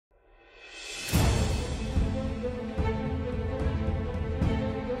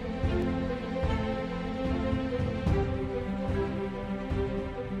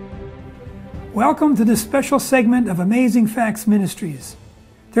Welcome to this special segment of Amazing Facts Ministries.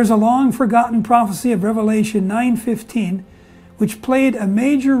 There's a long-forgotten prophecy of Revelation 9:15, which played a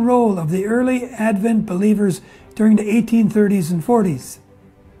major role of the early Advent believers during the 1830s and 40s.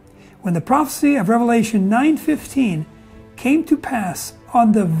 When the prophecy of Revelation 9:15 came to pass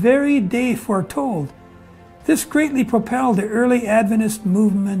on the very day foretold, this greatly propelled the early Adventist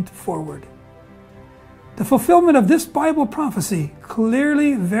movement forward. The fulfillment of this Bible prophecy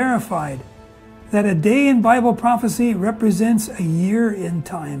clearly verified that a day in Bible prophecy represents a year in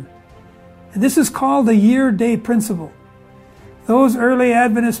time. And this is called the year-day principle. Those early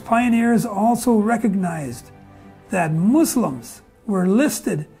Adventist pioneers also recognized that Muslims were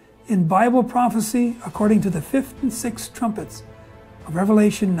listed in Bible prophecy according to the 5th and 6th trumpets of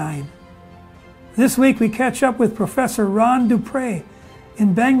Revelation 9. This week we catch up with Professor Ron Dupre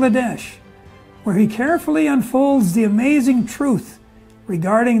in Bangladesh, where he carefully unfolds the amazing truth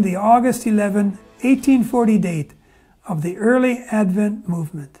regarding the August 11, 1840 date of the early Advent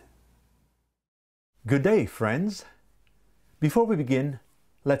movement. Good day, friends. Before we begin,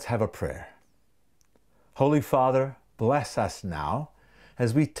 let's have a prayer. Holy Father, bless us now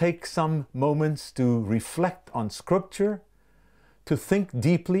as we take some moments to reflect on Scripture, to think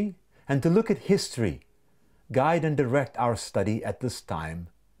deeply, and to look at history. Guide and direct our study at this time.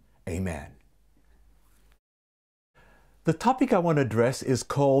 Amen. The topic I want to address is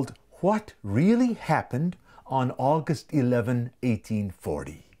called What Really Happened on August 11,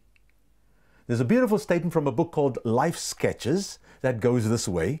 1840. There's a beautiful statement from a book called Life Sketches that goes this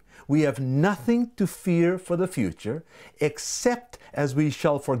way: we have nothing to fear for the future, except as we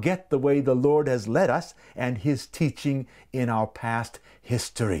shall forget the way the Lord has led us and His teaching in our past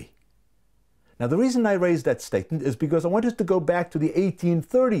history. Now, the reason I raised that statement is because I want us to go back to the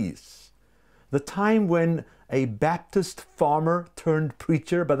 1830s, the time when a Baptist farmer turned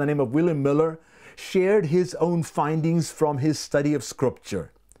preacher by the name of William Miller shared his own findings from his study of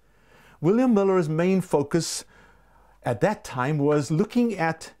Scripture. William Miller's main focus at that time was looking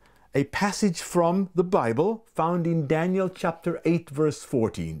at a passage from the Bible found in Daniel chapter 8, verse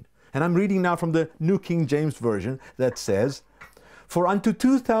 14. And I'm reading now from the New King James Version that says, "For unto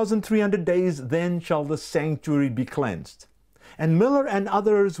 2,300 days then shall the sanctuary be cleansed." And Miller and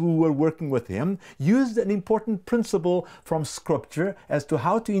others who were working with him used an important principle from Scripture as to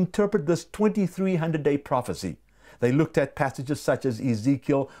how to interpret this 2,300-day prophecy. They looked at passages such as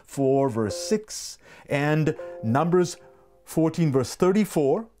Ezekiel 4, verse 6, and Numbers 14, verse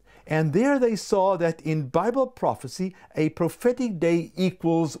 34, and there they saw that in Bible prophecy, a prophetic day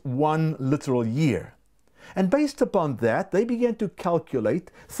equals one literal year. And based upon that, they began to calculate,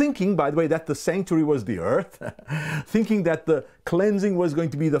 thinking, by the way, that the sanctuary was the earth, thinking that the cleansing was going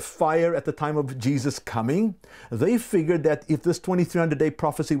to be the fire at the time of Jesus' coming. They figured that if this 2,300-day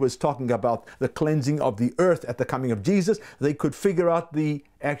prophecy was talking about the cleansing of the earth at the coming of Jesus, they could figure out the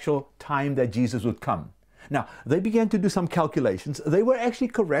actual time that Jesus would come. Now, they began to do some calculations. They were actually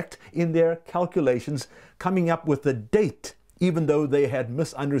correct in their calculations, coming up with the date, even though they had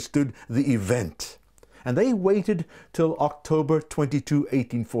misunderstood the event. And they waited till October 22,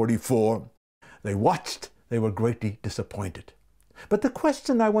 1844. They watched. They were greatly disappointed. But the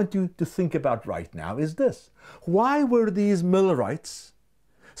question I want you to think about right now is this: why were these Millerites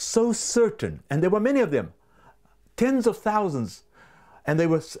so certain? And there were many of them, tens of thousands, and they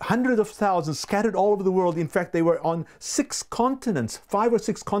were hundreds of thousands scattered all over the world. In fact, they were on 6 continents, 5 or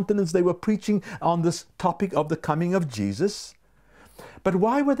 6 continents. They were preaching on this topic of the coming of Jesus. But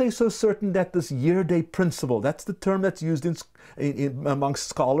why were they so certain that this year-day principle, that's the term that's used amongst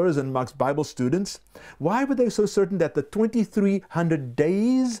scholars and amongst Bible students, why were they so certain that the 2,300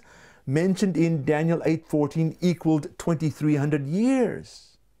 days mentioned in Daniel 8:14 equaled 2,300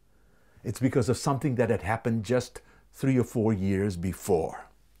 years? It's because of something that had happened just 3 or 4 years before.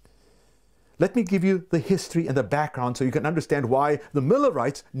 Let me give you the history and the background so you can understand why the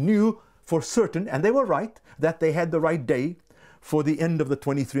Millerites knew for certain, and they were right, that they had the right day for the end of the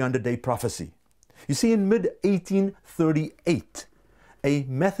 2,300-day prophecy. You see, in mid-1838, a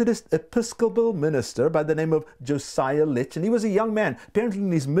Methodist Episcopal minister by the name of Josiah Litch, and he was a young man, apparently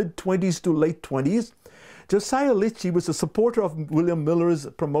in his mid-20s to late 20s. Josiah Litch, he was a supporter of William Miller's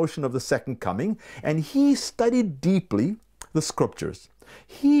promotion of the Second Coming, and he studied deeply the Scriptures.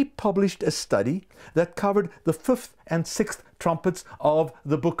 He published a study that covered the 5th and 6th trumpets of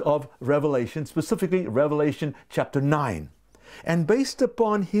the book of Revelation, specifically Revelation chapter 9. And based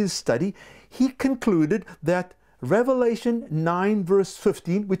upon his study, he concluded that Revelation 9 verse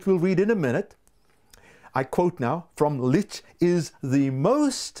 15, which we'll read in a minute, I quote now from Litch, is the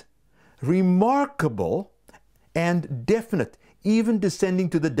most remarkable and definite even descending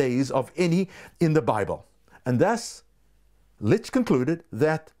to the days of any in the Bible. And thus, Litch concluded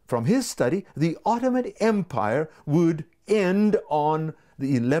that from his study, the Ottoman Empire would end on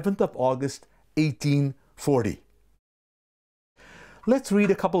the 11th of August, 1840. Let's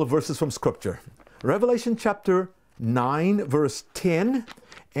read a couple of verses from Scripture. Revelation chapter 9, verse 10,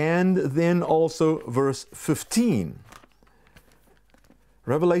 and then also verse 15.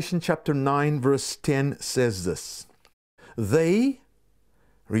 Revelation chapter 9, verse 10 says this. They,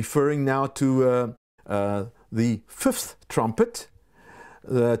 referring now to the fifth trumpet,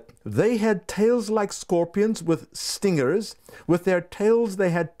 they had tails like scorpions with stingers. With their tails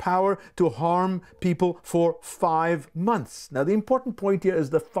they had power to harm people for 5 months. Now the important point here is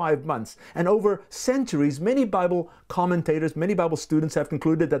the 5 months. And over centuries, many Bible commentators, many Bible students have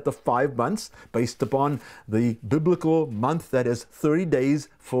concluded that the 5 months, based upon the biblical month that is 30 days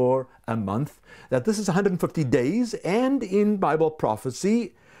for a month, that this is 150 days. And in Bible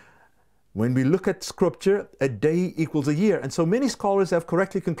prophecy, when we look at Scripture, a day equals a year. And so many scholars have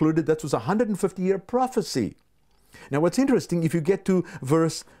correctly concluded that was a 150-year prophecy. Now what's interesting, if you get to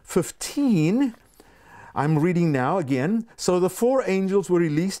verse 15, I'm reading now again. So the 4 angels were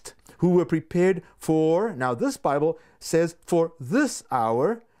released who were prepared for, now this Bible says, for this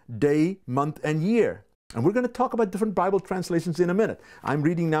hour, day, month, and year. And we're going to talk about different Bible translations in a minute. I'm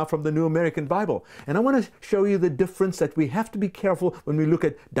reading now from the New American Bible. And I want to show you the difference that we have to be careful when we look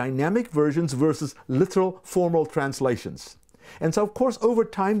at dynamic versions versus literal formal translations. And so, of course, over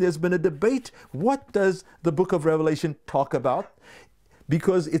time, there's been a debate. What does the book of Revelation talk about?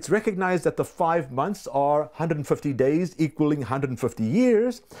 Because it's recognized that the 5 months are 150 days, equaling 150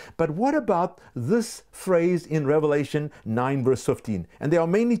 years. But what about this phrase in Revelation 9, verse 15? And there are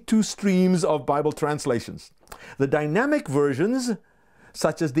mainly 2 streams of Bible translations. The dynamic versions,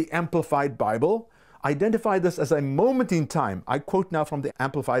 such as the Amplified Bible, identify this as a moment in time. I quote now from the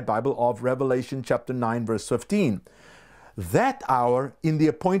Amplified Bible of Revelation chapter 9, verse 15. That hour in the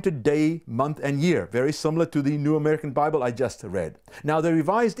appointed day, month, and year. Very similar to the New American Bible I just read. Now, the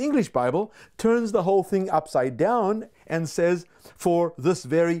Revised English Bible turns the whole thing upside down and says, for this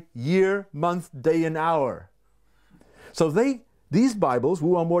very year, month, day, and hour. So these Bibles, that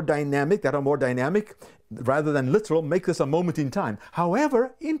are more dynamic, rather than literal, make this a moment in time.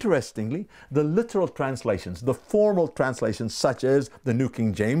 However, interestingly, the literal translations, the formal translations, such as the New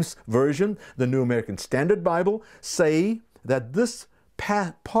King James Version, the New American Standard Bible, say that this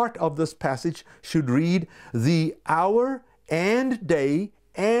part of this passage should read the hour and day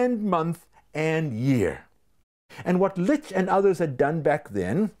and month and year. And what Litch and others had done back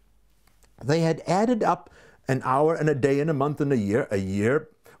then, they had added up an hour and a day and a month and a year. A year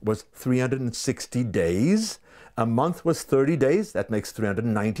was 360 days. A month was 30 days. That makes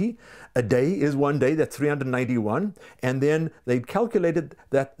 390. A day is 1 day. That's 391. And then they calculated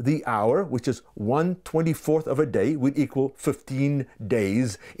that the hour, which is 1/24th of a day, would equal 15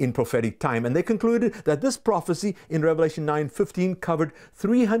 days in prophetic time. And they concluded that this prophecy in Revelation 9:15 covered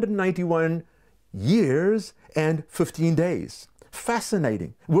 391 years and 15 days.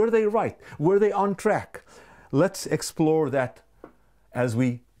 Fascinating. Were they right? Were they on track? Let's explore that as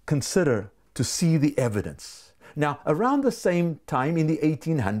we consider to see the evidence. Now, around the same time in the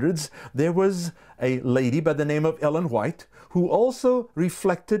 1800s, there was a lady by the name of Ellen White who also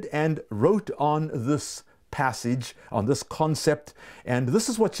reflected and wrote on this passage, on this concept. And this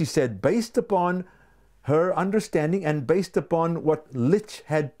is what she said, based upon her understanding and based upon what Litch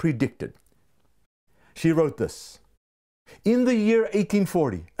had predicted. She wrote this. In the year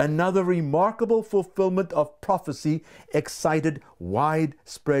 1840, another remarkable fulfillment of prophecy excited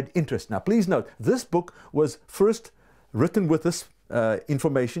widespread interest. Now, please note, this book was first written with this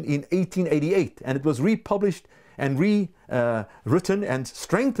information in 1888, and it was republished and rewritten and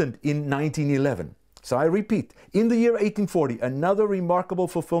strengthened in 1911. So I repeat, in the year 1840, another remarkable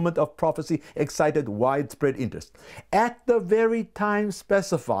fulfillment of prophecy excited widespread interest. At the very time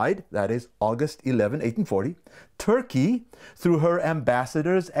specified, that is August 11, 1840, Turkey, through her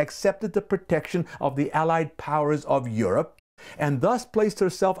ambassadors, accepted the protection of the Allied powers of Europe and thus placed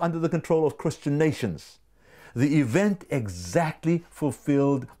herself under the control of Christian nations. The event exactly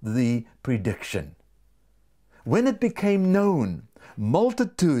fulfilled the prediction. When it became known,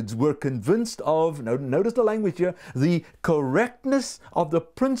 multitudes were convinced of, notice the language here, the correctness of the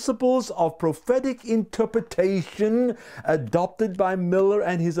principles of prophetic interpretation adopted by Miller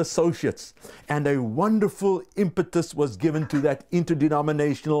and his associates. And a wonderful impetus was given to that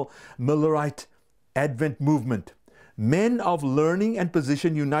interdenominational Millerite Advent movement. Men of learning and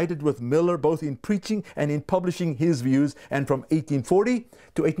position united with Miller both in preaching and in publishing his views, and from 1840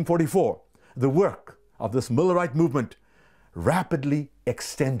 to 1844, the work of this Millerite movement rapidly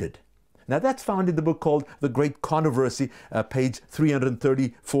extended. Now that's found in the book called The Great Controversy, page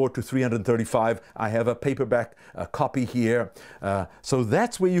 334 to 335. I have a paperback copy here. So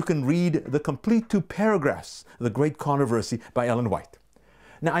that's where you can read the complete 2 paragraphs, The Great Controversy by Ellen White.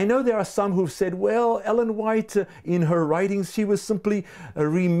 Now I know there are some who've said, well, Ellen White, in her writings, she was simply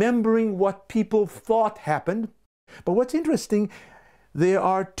remembering what people thought happened. But what's interesting, there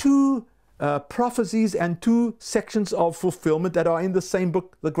are 2 prophecies and 2 sections of fulfillment that are in the same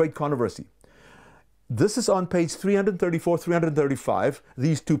book, The Great Controversy. This is on page 334, 335,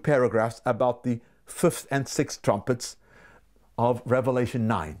 these 2 paragraphs about the 5th and 6th trumpets of Revelation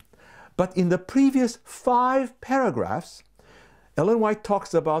 9. But in the previous 5 paragraphs, Ellen White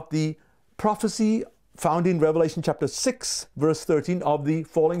talks about the prophecy found in Revelation chapter 6, verse 13 of the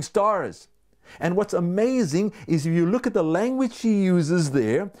falling stars. And what's amazing is if you look at the language she uses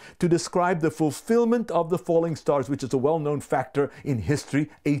there to describe the fulfillment of the falling stars, which is a well-known factor in history,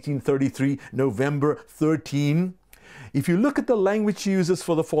 1833, November 13. If you look at the language she uses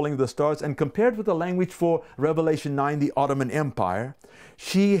for the falling of the stars and compared with the language for Revelation 9, the Ottoman Empire,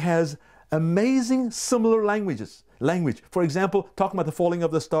 she has amazing similar language. For example, talking about the falling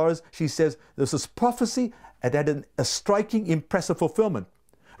of the stars, she says this is prophecy that had a striking, impressive fulfillment.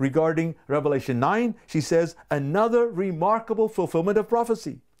 Regarding Revelation 9, she says, another remarkable fulfillment of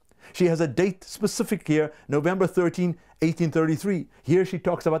prophecy. She has a date specific here, November 13, 1833. Here she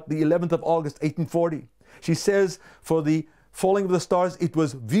talks about the 11th of August, 1840. She says, for the falling of the stars, it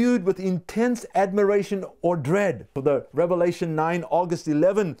was viewed with intense admiration or dread. For the Revelation 9, August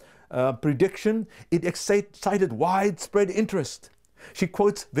 11 prediction, it excited widespread interest. She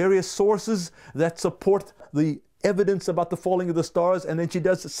quotes various sources that support the evidence about the falling of the stars, and then she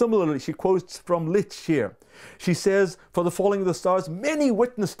does similarly. She quotes from Litch here. She says, for the falling of the stars, many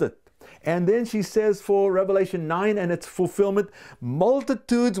witnessed it. And then she says, for Revelation 9 and its fulfillment,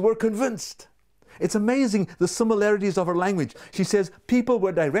 multitudes were convinced. It's amazing the similarities of her language. She says, people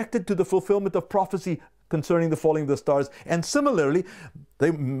were directed to the fulfillment of prophecy concerning the falling of the stars. And similarly,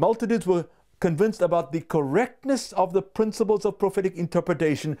 the multitudes were convinced about the correctness of the principles of prophetic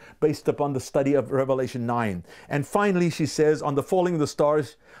interpretation based upon the study of Revelation 9. And finally, she says, on the falling of the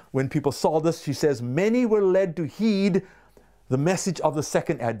stars, when people saw this, she says, many were led to heed the message of the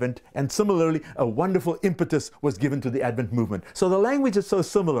second advent, and similarly, a wonderful impetus was given to the Advent movement. So the language is so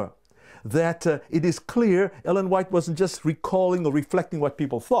similar that it is clear Ellen White wasn't just recalling or reflecting what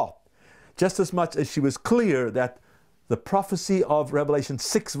people thought, just as much as she was clear that the prophecy of Revelation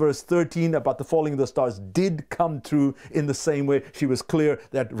 6 verse 13 about the falling of the stars did come true. In the same way, she was clear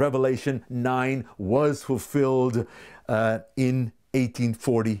that Revelation 9 was fulfilled in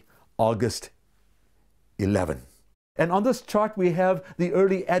 1840, August 11. And on this chart we have the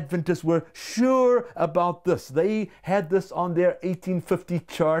early Adventists were sure about this. They had this on their 1850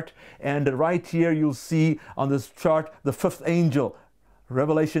 chart, and right here you'll see on this chart the 5th angel,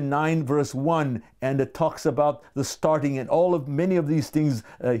 Revelation 9 verse 1, and it talks about the starting and many of these things.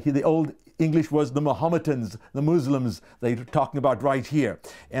 The old English was the Mohammedans, the Muslims, they're talking about right here.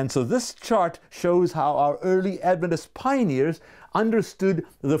 And so this chart shows how our early Adventist pioneers understood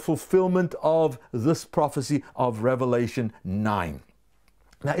the fulfillment of this prophecy of Revelation 9.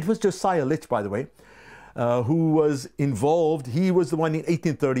 Now it was Josiah Litch, by the way, who was involved. He was the one in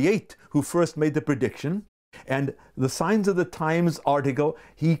 1838 who first made the prediction. And the Signs of the Times article,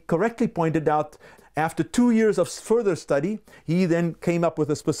 he correctly pointed out, after 2 years of further study, he then came up with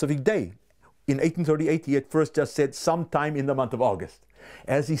a specific day. In 1838, he at first just said sometime in the month of August.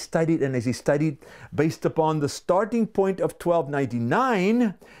 As he studied, based upon the starting point of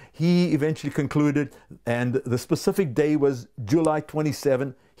 1299, he eventually concluded, and the specific day was July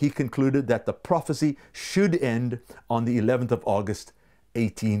 27, he concluded that the prophecy should end on the 11th of August,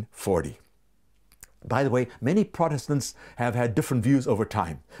 1840. By the way, many Protestants have had different views over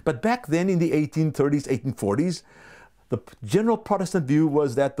time. But back then in the 1830s, 1840s, the general Protestant view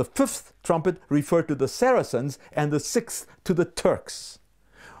was that the 5th trumpet referred to the Saracens and the 6th to the Turks.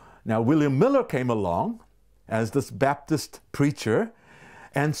 Now, William Miller came along as this Baptist preacher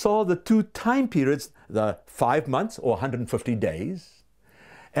and saw the 2 time periods, the 5 months or 150 days,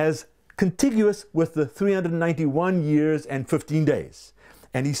 as contiguous with the 391 years and 15 days.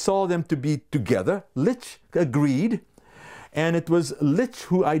 And he saw them to be together. Litch agreed, and it was Litch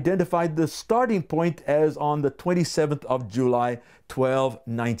who identified the starting point as on the 27th of July,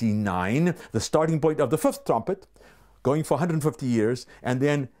 1299, the starting point of the 5th trumpet, going for 150 years, and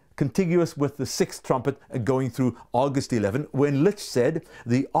then contiguous with the 6th trumpet going through August 11, when Litch said,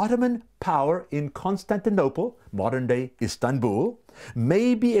 the Ottoman power in Constantinople, modern-day Istanbul,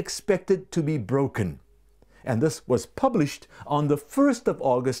 may be expected to be broken. And this was published on the 1st of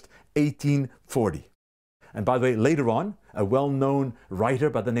August, 1840. And by the way, later on, a well-known writer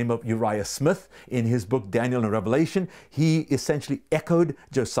by the name of Uriah Smith, in his book Daniel and Revelation, he essentially echoed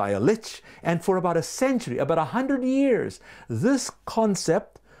Josiah Litch. And for about a century, about 100 years, this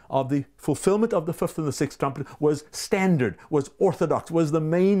concept of the fulfillment of the fifth and the sixth trumpet was standard, was orthodox, was the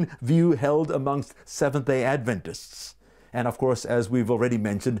main view held amongst Seventh-day Adventists. And of course, as we've already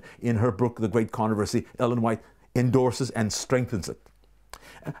mentioned in her book, The Great Controversy, Ellen White endorses and strengthens it.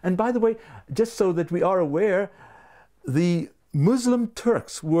 And by the way, just so that we are aware, the Muslim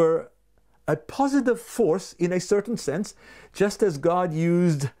Turks were a positive force in a certain sense, just as God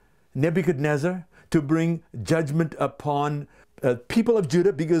used Nebuchadnezzar to bring judgment upon people of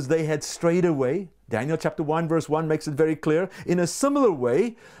Judah because they had strayed away. Daniel chapter 1 verse 1 makes it very clear. In a similar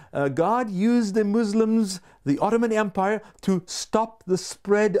way, God used the Muslims, the Ottoman Empire, to stop the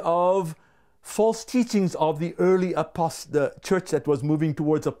spread of false teachings of the early the church that was moving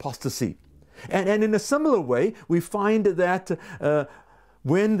towards apostasy. And in a similar way, we find that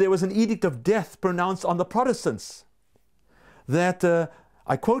when there was an edict of death pronounced on the Protestants, that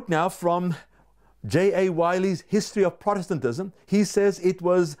I quote now from J.A. Wiley's History of Protestantism, he says it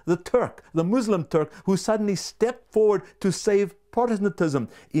was the Turk, the Muslim Turk, who suddenly stepped forward to save Protestantism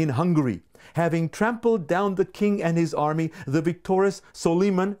in Hungary. Having trampled down the king and his army, the victorious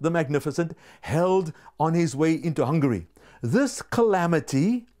Suleiman the Magnificent held on his way into Hungary. This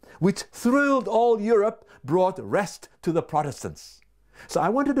calamity, which thrilled all Europe, brought rest to the Protestants. So I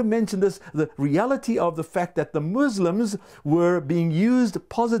wanted to mention this, the reality of the fact that the Muslims were being used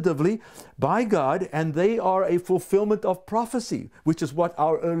positively by God, and they are a fulfillment of prophecy, which is what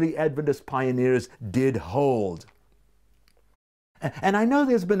our early Adventist pioneers did hold. And I know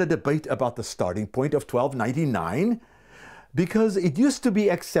there's been a debate about the starting point of 1299, because it used to be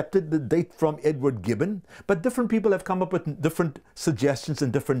accepted, the date from Edward Gibbon, but different people have come up with different suggestions in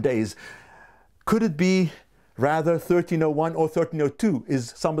different days. Could it be rather 1301 or 1302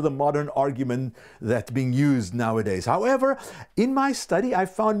 is some of the modern argument that's being used nowadays. However, in my study, I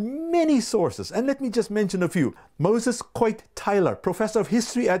found many sources, and let me just mention a few. Moses Coit Tyler, professor of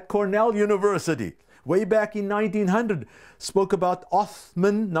history at Cornell University, way back in 1900, spoke about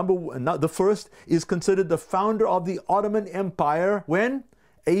Othman the first is considered the founder of the Ottoman Empire when?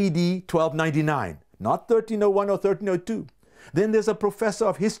 AD 1299, not 1301 or 1302. Then there's a professor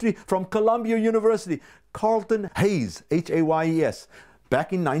of history from Columbia University, Carlton Hayes, Hayes,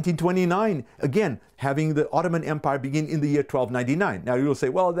 back in 1929, again, having the Ottoman Empire begin in the year 1299. Now you'll say,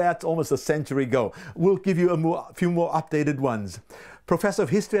 well, that's almost a century ago. We'll give you a few more updated ones. Professor of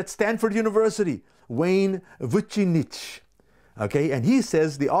history at Stanford University, Wayne Vucinic. Okay, and he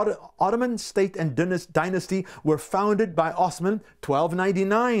says the Ottoman state and dynasty were founded by Osman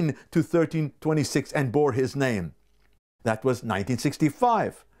 1299 to 1326 and bore his name. That was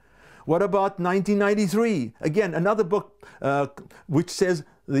 1965. What about 1993? Again, another book which says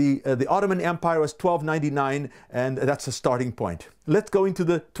the Ottoman Empire was 1299, and that's a starting point. Let's go into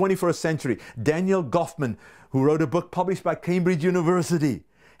the 21st century. Daniel Goffman, who wrote a book published by Cambridge University,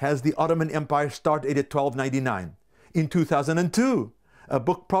 has the Ottoman Empire start date at 1299. In 2002, a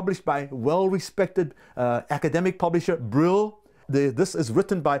book published by well-respected academic publisher Brill. This is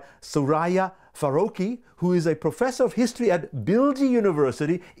written by Soraya Faroki, who is a professor of history at Bilgi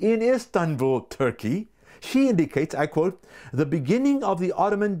University in Istanbul, Turkey. She indicates, I quote, the beginning of the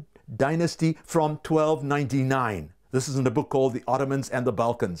Ottoman dynasty from 1299. This is in a book called The Ottomans and the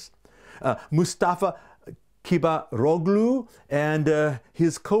Balkans. Mustafa Kibaroglu and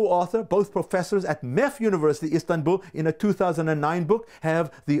his co-author, both professors at MEF University, Istanbul, in a 2009 book,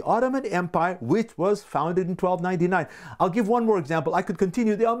 have the Ottoman Empire, which was founded in 1299. I'll give one more example. I could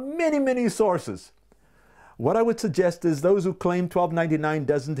continue. There are many, many sources. What I would suggest is those who claim 1299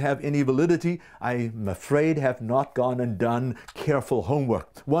 doesn't have any validity, I'm afraid have not gone and done careful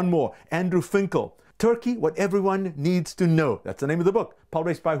homework. One more, Andrew Finkel, Turkey, What Everyone Needs to Know. That's the name of the book.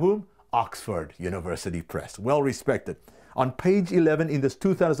 Published by whom? Oxford University Press, well respected. On page 11 in this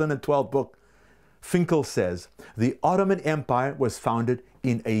 2012 book, Finkel says, the Ottoman Empire was founded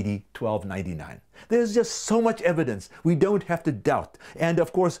in AD 1299. There's just so much evidence we don't have to doubt. And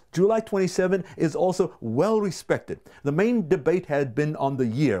of course, July 27 is also well respected. The main debate had been on the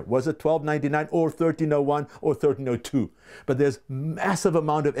year. Was it 1299 or 1301 or 1302? But there's massive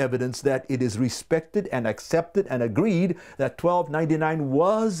amount of evidence that it is respected and accepted and agreed that 1299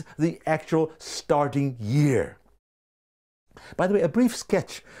 was the actual starting year. By the way, a brief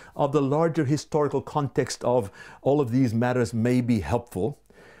sketch of the larger historical context of all of these matters may be helpful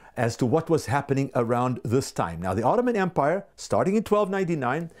as to what was happening around this time. Now, the Ottoman Empire, starting in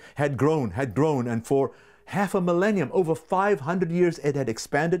 1299, had grown, and for half a millennium, over 500 years, it had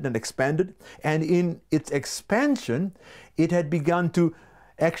expanded and expanded. And in its expansion, it had begun to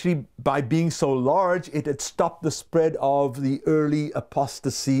actually, by being so large, it had stopped the spread of the early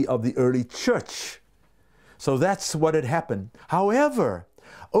apostasy of the early church. So that's what had happened. However,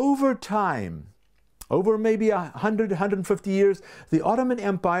 over time, over maybe 100, 150 years, the Ottoman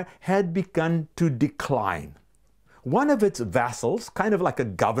Empire had begun to decline. One of its vassals, kind of like a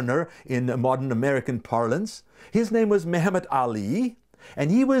governor in modern American parlance, his name was Muhammad Ali, and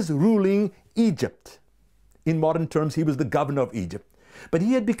he was ruling Egypt. In modern terms, he was the governor of Egypt. But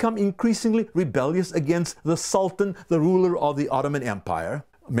he had become increasingly rebellious against the Sultan, the ruler of the Ottoman Empire.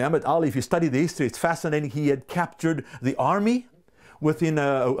 Muhammad Ali, if you study the history, it's fascinating. He had captured the army. Within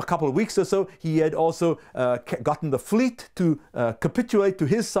a couple of weeks or so, he had also gotten the fleet to capitulate to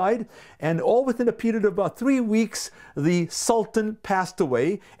his side. And all within a period of about 3 weeks, the Sultan passed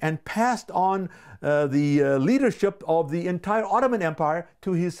away and passed on the leadership of the entire Ottoman Empire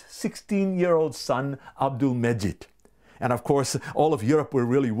to his 16-year-old son, Abdul Mejid. And of course, all of Europe were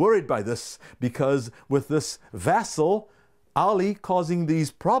really worried by this, because with this vassal, Ali, causing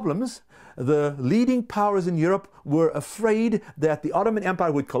these problems, the leading powers in Europe were afraid that the Ottoman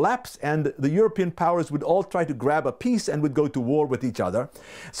Empire would collapse and the European powers would all try to grab a peace and would go to war with each other.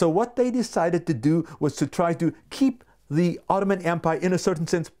 So what they decided to do was to try to keep the Ottoman Empire, in a certain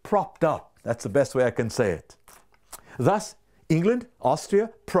sense, propped up. That's the best way I can say it. Thus, England, Austria,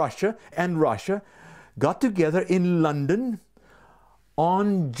 Prussia, and Russia got together in London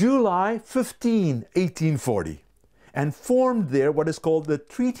on July 15, 1840. And formed there what is called the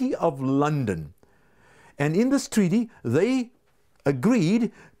Treaty of London. And in this treaty, they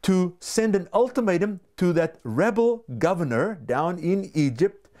agreed to send an ultimatum to that rebel governor down in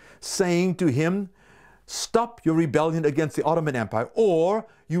Egypt, saying to him, stop your rebellion against the Ottoman Empire, or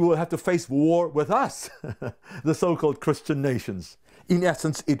you will have to face war with us, the so-called Christian nations. In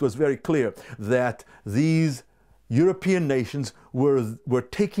essence, it was very clear that these European nations were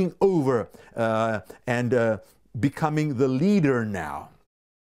taking over and becoming the leader now,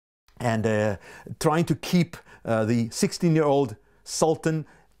 and trying to keep the 16-year-old Sultan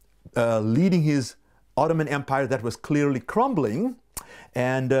leading his Ottoman Empire that was clearly crumbling,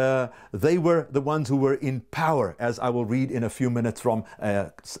 and they were the ones who were in power, as I will read in a few minutes from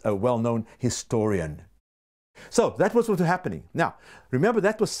a well-known historian. So that was what was happening. Now, remember,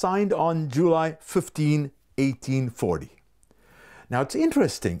 that was signed on July 15, 1840. Now, it's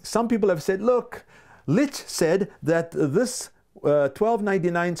interesting. Some people have said, look, Litch said that this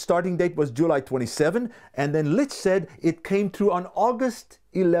 1299 starting date was July 27, and then Litch said it came through on August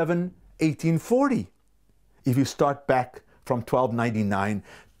 11, 1840. If you start back from 1299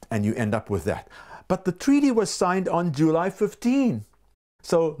 and you end up with that. But the treaty was signed on July 15.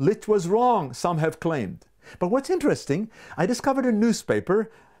 So Litch was wrong, some have claimed. But what's interesting, I discovered a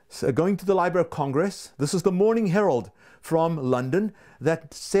newspaper going to the Library of Congress. This is the Morning Herald from London,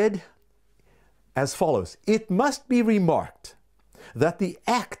 that said as follows: it must be remarked that the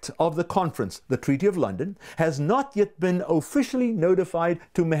act of the conference, the Treaty of London, has not yet been officially notified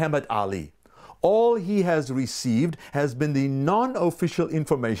to Muhammad Ali. All he has received has been the non-official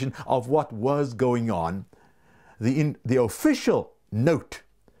information of what was going on. The official note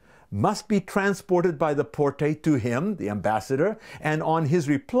must be transported by the Porte to him, the ambassador, and on his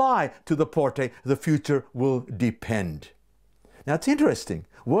reply to the Porte, the future will depend. Now, it's interesting.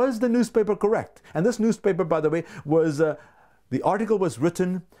 Was the newspaper correct? And this newspaper, by the way, was the article was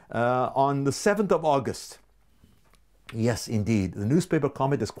written on the 7th of August. Yes, indeed. The newspaper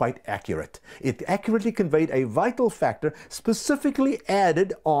comment is quite accurate. It accurately conveyed a vital factor, specifically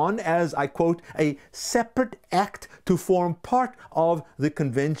added on as, I quote, a separate act to form part of the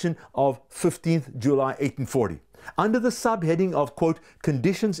Convention of 15th July 1840. Under the subheading of, quote,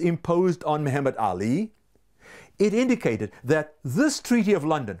 conditions imposed on Muhammad Ali, it indicated that this Treaty of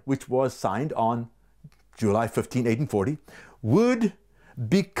London, which was signed on July 15, 1840, would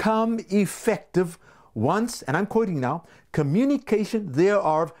become effective once, and I'm quoting now, communication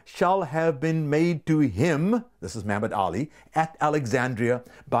thereof shall have been made to him, this is Muhammad Ali, at Alexandria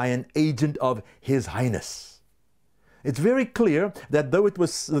by an agent of His Highness. It's very clear that though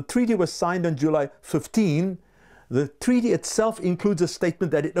the treaty was signed on July 15, the treaty itself includes a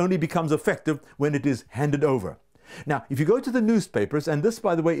statement that it only becomes effective when it is handed over. Now, if you go to the newspapers, and this,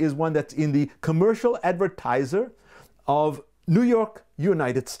 by the way, is one that's in the Commercial Advertiser of New York,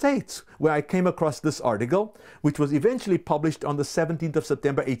 United States, where I came across this article, which was eventually published on the 17th of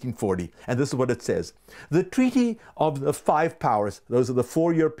September, 1840. And this is what it says. The Treaty of the Five Powers, those are the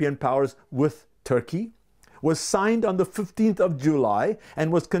four European powers with Turkey, was signed on the 15th of July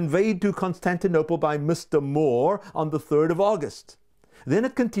and was conveyed to Constantinople by Mr. Moore on the 3rd of August. Then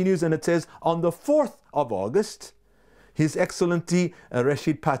it continues and it says, on the 4th of August, His Excellency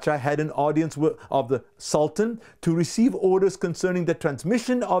Rashid Pacha had an audience of the Sultan to receive orders concerning the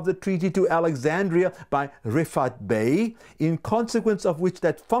transmission of the treaty to Alexandria by Rifat Bey, in consequence of which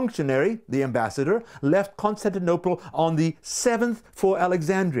that functionary, the ambassador, left Constantinople on the 7th for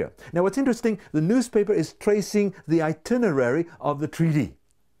Alexandria. Now what's interesting, the newspaper is tracing the itinerary of the treaty.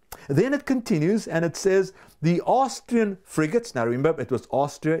 Then it continues and it says the Austrian frigates, now remember it was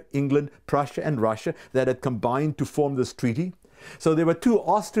Austria, England, Prussia and Russia that had combined to form this treaty. So there were two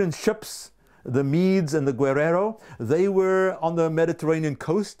Austrian ships, the Medes and the Guerrero. They were on the Mediterranean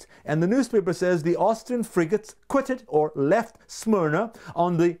coast, and the newspaper says the Austrian frigates quitted or left Smyrna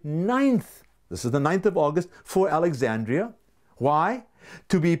on the 9th, this is the 9th of August, for Alexandria. Why?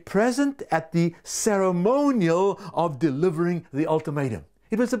 To be present at the ceremonial of delivering the ultimatum.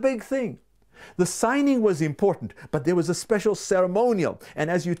 It was a big thing. The signing was important, but there was a special ceremonial. And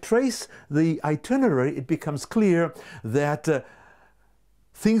as you trace the itinerary, it becomes clear that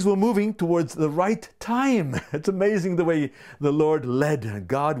things were moving towards the right time. It's amazing the way the Lord led and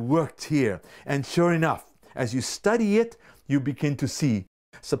God worked here. And sure enough, as you study it, you begin to see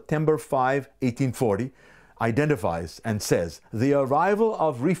September 5, 1840, identifies and says, the arrival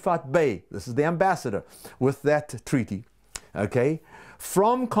of Rifat Bey, this is the ambassador, with that treaty, okay,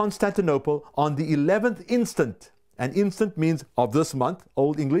 from Constantinople on the 11th instant, and instant means of this month,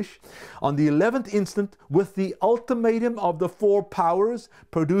 Old English, on the 11th instant, with the ultimatum of the four powers,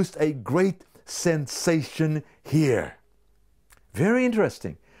 produced a great sensation here. Very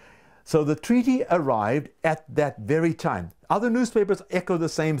interesting. So the treaty arrived at that very time. Other newspapers echo the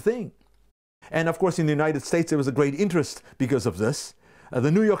same thing. And of course in the United States there was a great interest because of this. The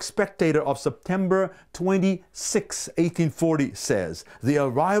New York Spectator of September 26, 1840 says, the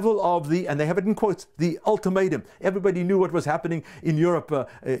arrival of the, and they have it in quotes, the ultimatum. Everybody knew what was happening in Europe,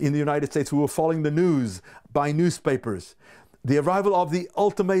 in the United States, who were following the news by newspapers. The arrival of the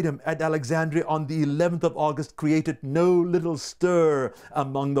ultimatum at Alexandria on the 11th of August created no little stir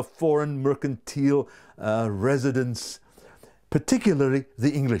among the foreign mercantile residents, particularly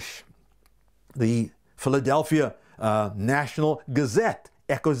the English. The Philadelphia National Gazette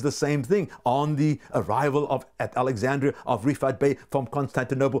echoes the same thing on the arrival at Alexandria of Rifat Bey from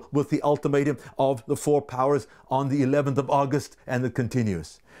Constantinople with the ultimatum of the four powers on the 11th of August, and it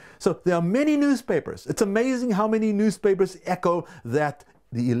continues. So there are many newspapers. It's amazing how many newspapers echo that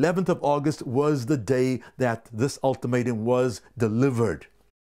the 11th of August was the day that this ultimatum was delivered.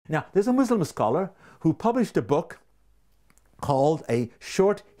 Now, there's a Muslim scholar who published a book called A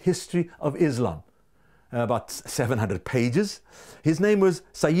Short History of Islam, about 700 pages. His name was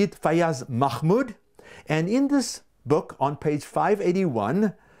Sayyid Fayaz Mahmud, and in this book on page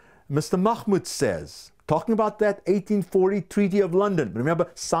 581, Mr. Mahmud says, talking about that 1840 Treaty of London, remember,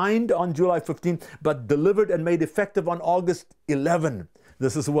 signed on July 15, but delivered and made effective on August 11.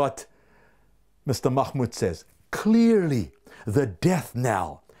 This is what Mr. Mahmud says. Clearly, the death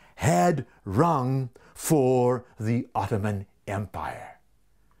knell had rung for the Ottoman Empire.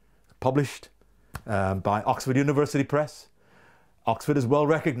 Published by Oxford University Press. Oxford is well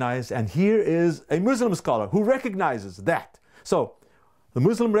recognized, and here is a Muslim scholar who recognizes that. So, the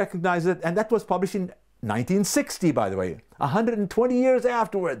Muslim recognized it, and that was published in 1960, by the way, 120 years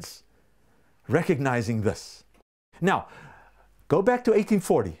afterwards, recognizing this. Now, go back to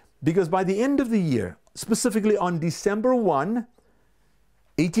 1840, because by the end of the year, specifically on December 1,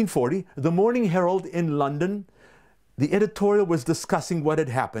 1840, the Morning Herald in London, the editorial was discussing what had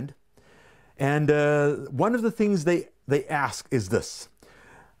happened. And one of the things they ask is this,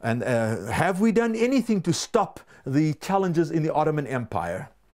 and have we done anything to stop the challenges in the Ottoman Empire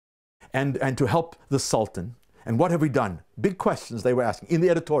and to help the Sultan? And what have we done? Big questions they were asking in the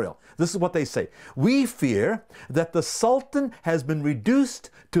editorial. This is what they say. We fear that the Sultan has been reduced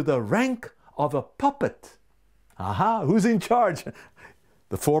to the rank of a puppet. Aha, who's in charge?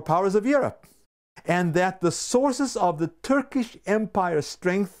 The four powers of Europe. And that the sources of the Turkish Empire's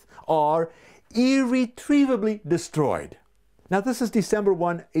strength are irretrievably destroyed. Now this is December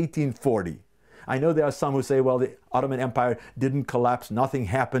 1, 1840. I know there are some who say, well, the Ottoman Empire didn't collapse, nothing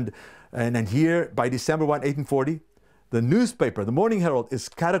happened. And then here, by December 1, 1840, the newspaper, the Morning Herald, is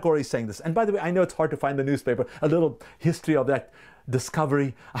categorically saying this. And by the way, I know it's hard to find the newspaper. A little history of that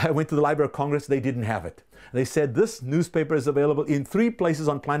discovery. I went to the Library of Congress, they didn't have it. They said this newspaper is available in 3 places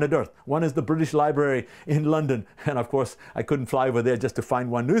on planet Earth. One is the British Library in London, and of course I couldn't fly over there just to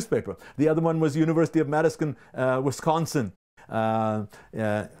find one newspaper. The other one was University of Madison, Wisconsin.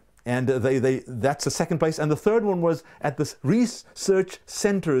 And that's the second place. And the third one was at the research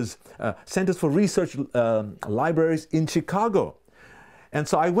centers, Centers for Research Libraries in Chicago. And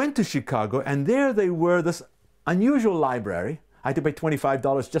so I went to Chicago, and there they were, this unusual library. I had to pay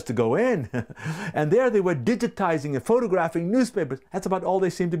 $25 just to go in. And there they were digitizing and photographing newspapers. That's about all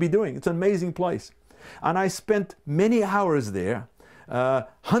they seem to be doing. It's an amazing place. And I spent many hours there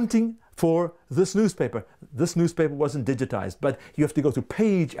hunting for this newspaper. This newspaper wasn't digitized, but you have to go through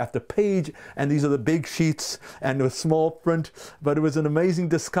page after page, and these are the big sheets and with small print. But it was an amazing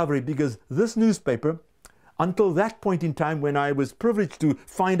discovery, because this newspaper, until that point in time when I was privileged to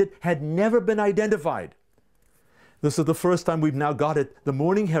find it, had never been identified. This is the first time we've now got it, the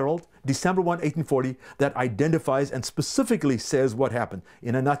Morning Herald, December 1, 1840, that identifies and specifically says what happened.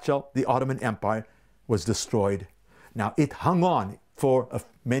 In a nutshell, the Ottoman Empire was destroyed. Now, it hung on for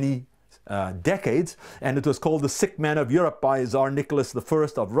many decades, and it was called the Sick Man of Europe by Tsar Nicholas I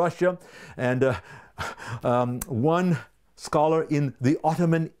of Russia. And one scholar in the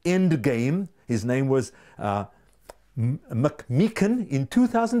Ottoman Endgame, his name was McMeekin, in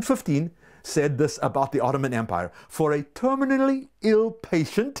 2015, said this about the Ottoman Empire: for a terminally ill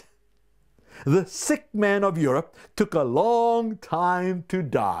patient, the sick man of Europe took a long time to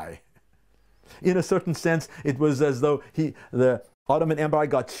die. In a certain sense, it was as though the Ottoman Empire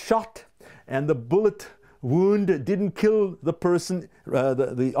got shot, and the bullet wound didn't kill the person,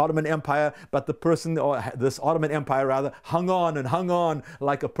 the Ottoman Empire, but the person, or this Ottoman Empire rather, hung on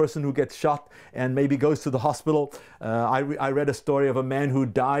like a person who gets shot and maybe goes to the hospital. I read a story of a man who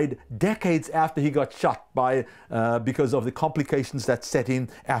died decades after he got shot because of the complications that set in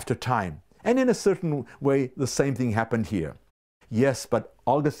after time. And in a certain way, the same thing happened here. Yes, but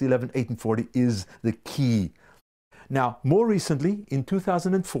August 11, 1840 is the key. Now, more recently, in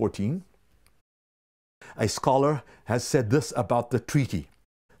 2014, a scholar has said this about the treaty,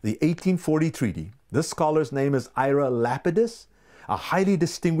 the 1840 treaty. This scholar's name is Ira Lapidus, a highly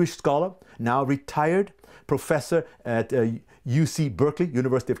distinguished scholar, now retired professor at UC Berkeley,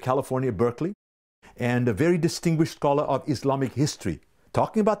 University of California, Berkeley, and a very distinguished scholar of Islamic history.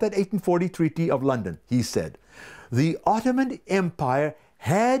 Talking about that 1840 Treaty of London, he said, the Ottoman Empire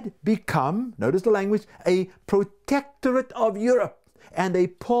had become, notice the language, a protectorate of Europe and a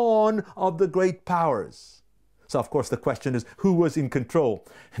pawn of the great powers. So, of course, the question is, who was in control?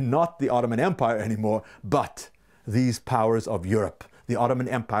 Not the Ottoman Empire anymore, but these powers of Europe. The Ottoman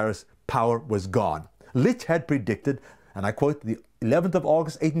Empire's power was gone. Litch had predicted, and I quote, the 11th of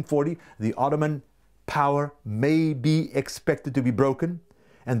August, 1840, the Ottoman power may be expected to be broken.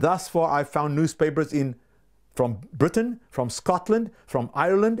 And thus far, I've found newspapers from Britain, from Scotland, from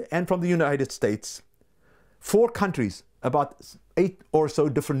Ireland, and from the United States. 4 countries, about 8 or so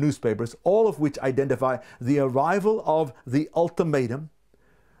different newspapers, all of which identify the arrival of the ultimatum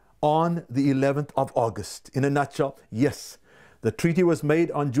on the 11th of August. In a nutshell, yes, the treaty was made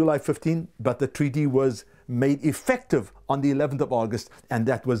on July 15, but the treaty was made effective on the 11th of August, and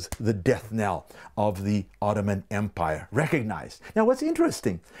that was the death knell of the Ottoman Empire, recognized. Now, what's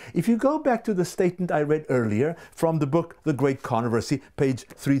interesting, if you go back to the statement I read earlier from the book The Great Controversy, page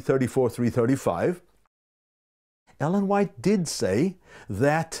 334, 335, Ellen White did say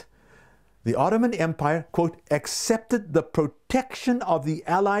that the Ottoman Empire, quote, accepted the protection of the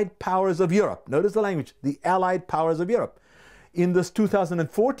Allied powers of Europe. Notice the language, the Allied powers of Europe. In this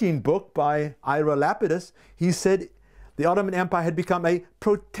 2014 book by Ira Lapidus, he said the Ottoman Empire had become a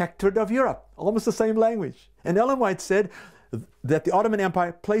protectorate of Europe. Almost the same language. And Ellen White said that the Ottoman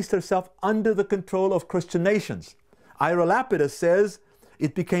Empire placed herself under the control of Christian nations. Ira Lapidus says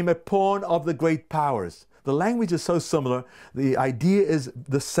it became a pawn of the great powers. The language is so similar. The idea is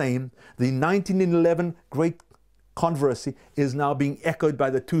the same. The 1911 Great Controversy is now being echoed by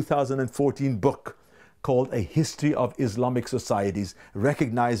the 2014 book called A History of Islamic Societies,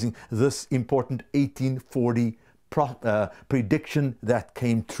 recognizing this important 1840 prediction that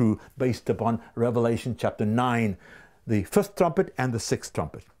came true based upon Revelation chapter 9, the 5th trumpet and the 6th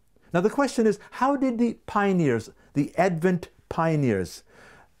trumpet. Now the question is, how did the pioneers, the Advent pioneers,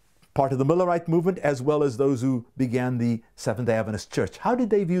 part of the Millerite movement, as well as those who began the Seventh-day Adventist Church, how did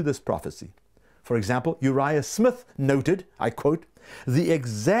they view this prophecy? For example, Uriah Smith noted, I quote, the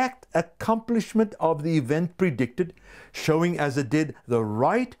exact accomplishment of the event predicted, showing as it did the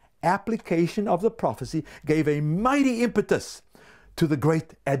right application of the prophecy, gave a mighty impetus to the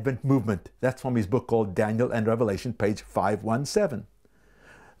great Advent movement. That's from his book called Daniel and Revelation, page 517.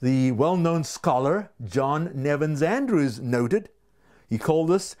 The well-known scholar John Nevins Andrews noted, he called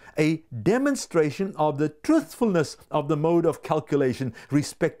this a demonstration of the truthfulness of the mode of calculation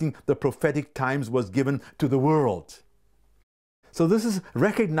respecting the prophetic times was given to the world. So this is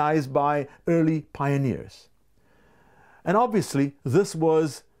recognized by early pioneers. And obviously, this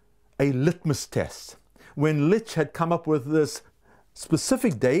was a litmus test. When Litch had come up with this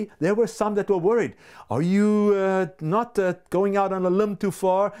specific day, there were some that were worried. Are you not going out on a limb too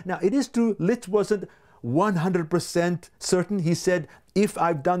far? Now, it is true, Litch wasn't 100% certain. He said, if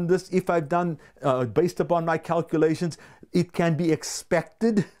I've done this, if I've done, based upon my calculations, it can be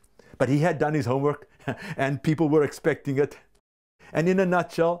expected. But he had done his homework, and people were expecting it. And in a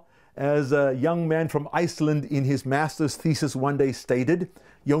nutshell, as a young man from Iceland in his master's thesis one day stated,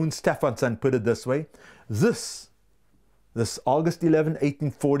 Jón Stefánsson put it this way, this August 11,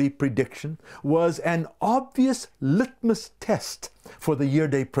 1840 prediction was an obvious litmus test for the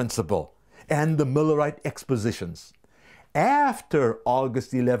year-day principle and the Millerite expositions. After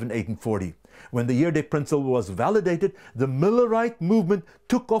August 11, 1840, when the year-day principle was validated, the Millerite movement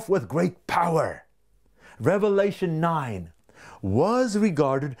took off with great power. Revelation 9 was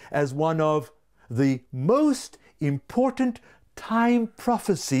regarded as one of the most important time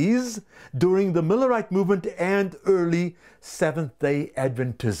prophecies during the Millerite movement and early Seventh-day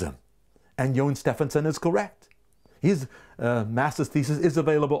Adventism. And Jón Stefánsson is correct. His master's thesis is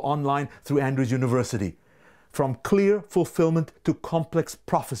available online through Andrews University. From Clear Fulfillment to Complex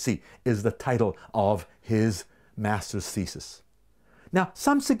Prophecy is the title of his master's thesis. Now,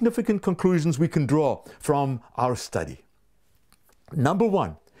 some significant conclusions we can draw from our study. Number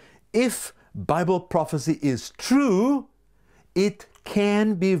one, if Bible prophecy is true, it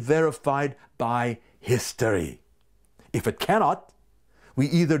can be verified by history. If it cannot, we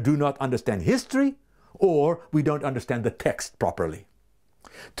either do not understand history or we don't understand the text properly.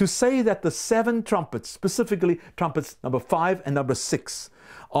 To say that the 7 trumpets, specifically trumpets number 5 and number 6,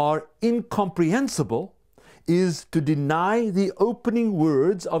 are incomprehensible is to deny the opening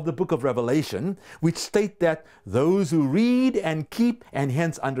words of the book of Revelation, which state that those who read and keep and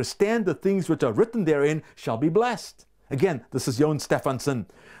hence understand the things which are written therein shall be blessed. Again, this is Jón Stefánsson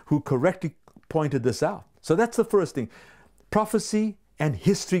who correctly pointed this out. So that's the first thing. Prophecy and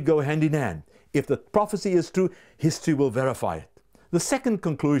history go hand in hand. If the prophecy is true, history will verify it. The second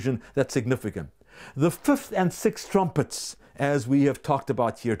conclusion that's significant. The 5th and 6th trumpets, as we have talked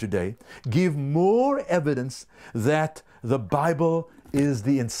about here today, give more evidence that the Bible is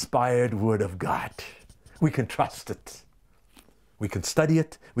the inspired Word of God. We can trust it. We can study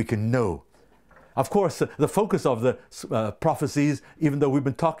it. We can know. Of course, the focus of the prophecies, even though we've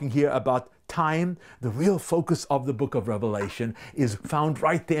been talking here about time, the real focus of the book of Revelation is found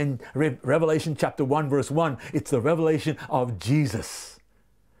right there in Revelation chapter 1, verse 1. It's the revelation of Jesus.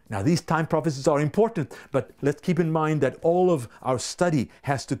 Now, these time prophecies are important, but let's keep in mind that all of our study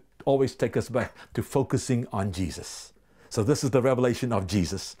has to always take us back to focusing on Jesus. So this is the revelation of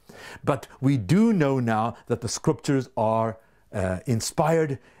Jesus. But we do know now that the scriptures are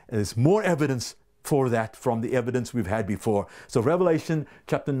inspired. There's more evidence for that from the evidence we've had before. So Revelation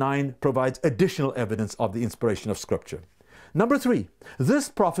chapter 9 provides additional evidence of the inspiration of Scripture. Number 3, this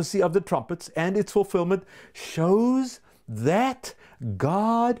prophecy of the trumpets and its fulfillment shows that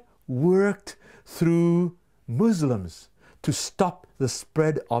God worked through Muslims to stop the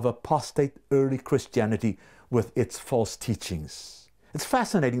spread of apostate early Christianity with its false teachings. It's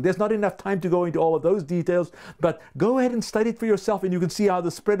fascinating. There's not enough time to go into all of those details, but go ahead and study it for yourself and you can see how the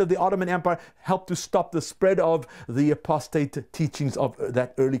spread of the Ottoman Empire helped to stop the spread of the apostate teachings of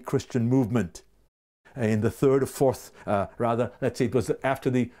that early Christian movement. In the 3rd or 4th, let's say it was after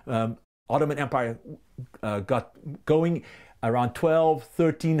the Ottoman Empire got going, around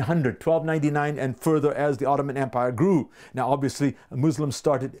 1300, 1299 and further as the Ottoman Empire grew. Now obviously Muslims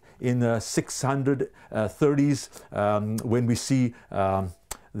started in the 630s when we see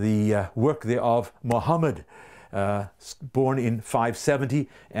the work there of Muhammad, born in 570,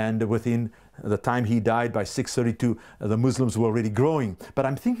 and within the time he died by 632, the Muslims were already growing. But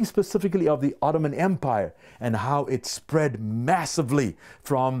I'm thinking specifically of the Ottoman Empire and how it spread massively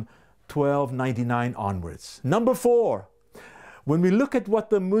from 1299 onwards. Number 4, when we look at what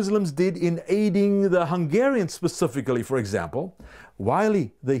the Muslims did in aiding the Hungarians specifically, for example,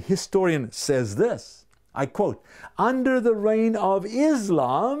 Wiley, the historian, says this, I quote, "Under the reign of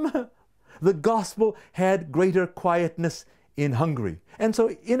Islam, the gospel had greater quietness in Hungary." And so,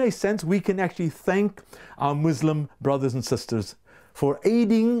 in a sense, we can actually thank our Muslim brothers and sisters for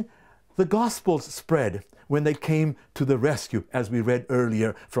aiding the gospel's spread when they came to the rescue, as we read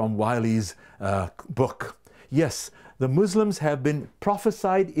earlier from Wiley's book. Yes, the Muslims have been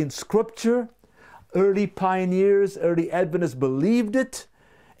prophesied in Scripture. Early pioneers, early Adventists believed it.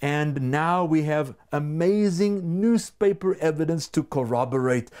 And now we have amazing newspaper evidence to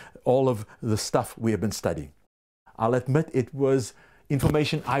corroborate all of the stuff we have been studying. I'll admit it was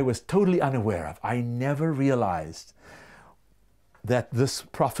information I was totally unaware of. I never realized that this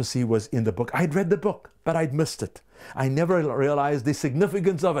prophecy was in the book. I'd read the book, but I'd missed it. I never realized the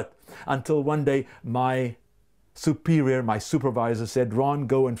significance of it until one day my superior, my supervisor said, Ron,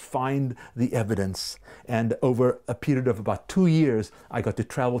 go and find the evidence. And over a period of about 2 years, I got to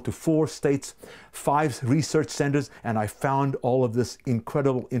travel to 4 states, 5 research centers, and I found all of this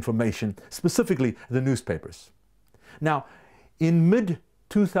incredible information, specifically the newspapers. Now, in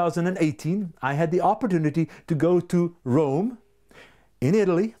mid-2018, I had the opportunity to go to Rome, in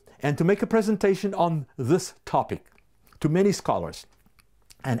Italy, and to make a presentation on this topic to many scholars.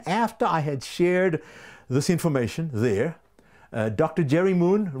 And after I had shared this information there, Dr. Jerry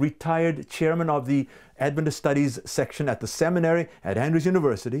Moon, retired chairman of the Adventist Studies section at the seminary at Andrews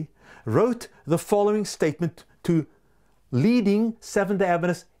University, wrote the following statement to leading Seventh-day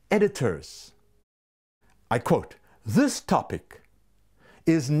Adventist editors. I quote, "This topic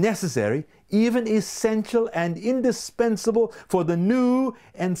is necessary, even essential and indispensable for the new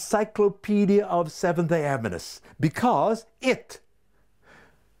Encyclopedia of Seventh-day Adventists, because it,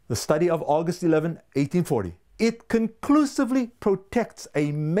 the study of August 11, 1840, it conclusively protects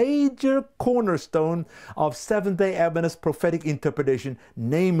a major cornerstone of Seventh-day Adventist prophetic interpretation,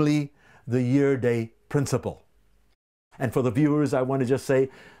 namely the year-day principle." And for the viewers, I want to just say,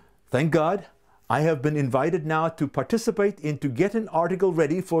 thank God, I have been invited now to participate in to get an article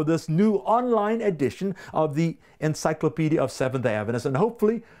ready for this new online edition of the Encyclopedia of Seventh-day Adventists. And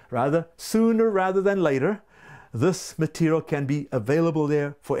hopefully, sooner rather than later, this material can be available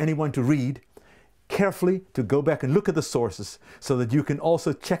there for anyone to read carefully, to go back and look at the sources so that you can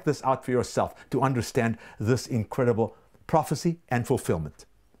also check this out for yourself to understand this incredible prophecy and fulfillment.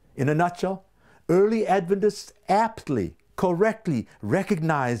 In a nutshell, early Adventists aptly, correctly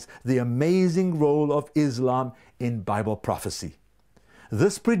recognize the amazing role of Islam in Bible prophecy.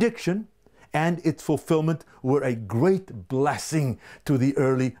 This prediction and its fulfillment were a great blessing to the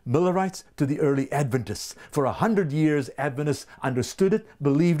early Millerites, to the early Adventists. For 100 years, Adventists understood it,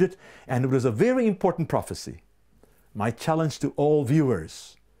 believed it, and it was a very important prophecy. My challenge to all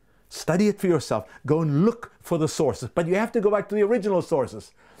viewers, study it for yourself. Go and look for the sources, but you have to go back to the original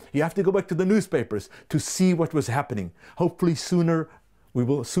sources. You have to go back to the newspapers to see what was happening. Hopefully sooner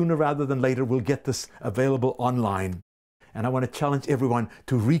rather than later, we'll get this available online. And I want to challenge everyone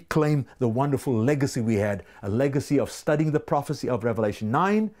to reclaim the wonderful legacy we had, a legacy of studying the prophecy of Revelation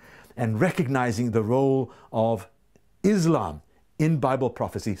 9 and recognizing the role of Islam in Bible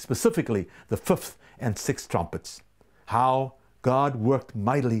prophecy, specifically the 5th and 6th trumpets. How God worked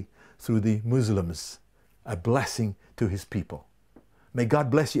mightily through the Muslims, a blessing to His people. May God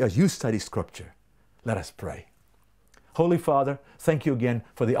bless you as you study Scripture. Let us pray. Holy Father, thank you again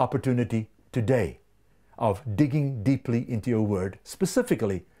for the opportunity today of digging deeply into your word,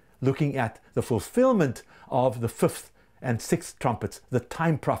 specifically looking at the fulfillment of the 5th and 6th trumpets, the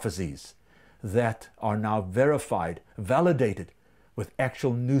time prophecies that are now verified, validated with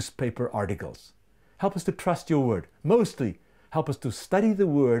actual newspaper articles. Help us to trust your word. Mostly, help us to study the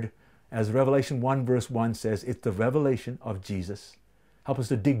word as Revelation 1 verse 1 says, it's the revelation of Jesus. Help us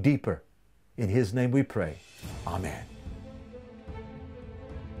to dig deeper. In His name we pray. Amen.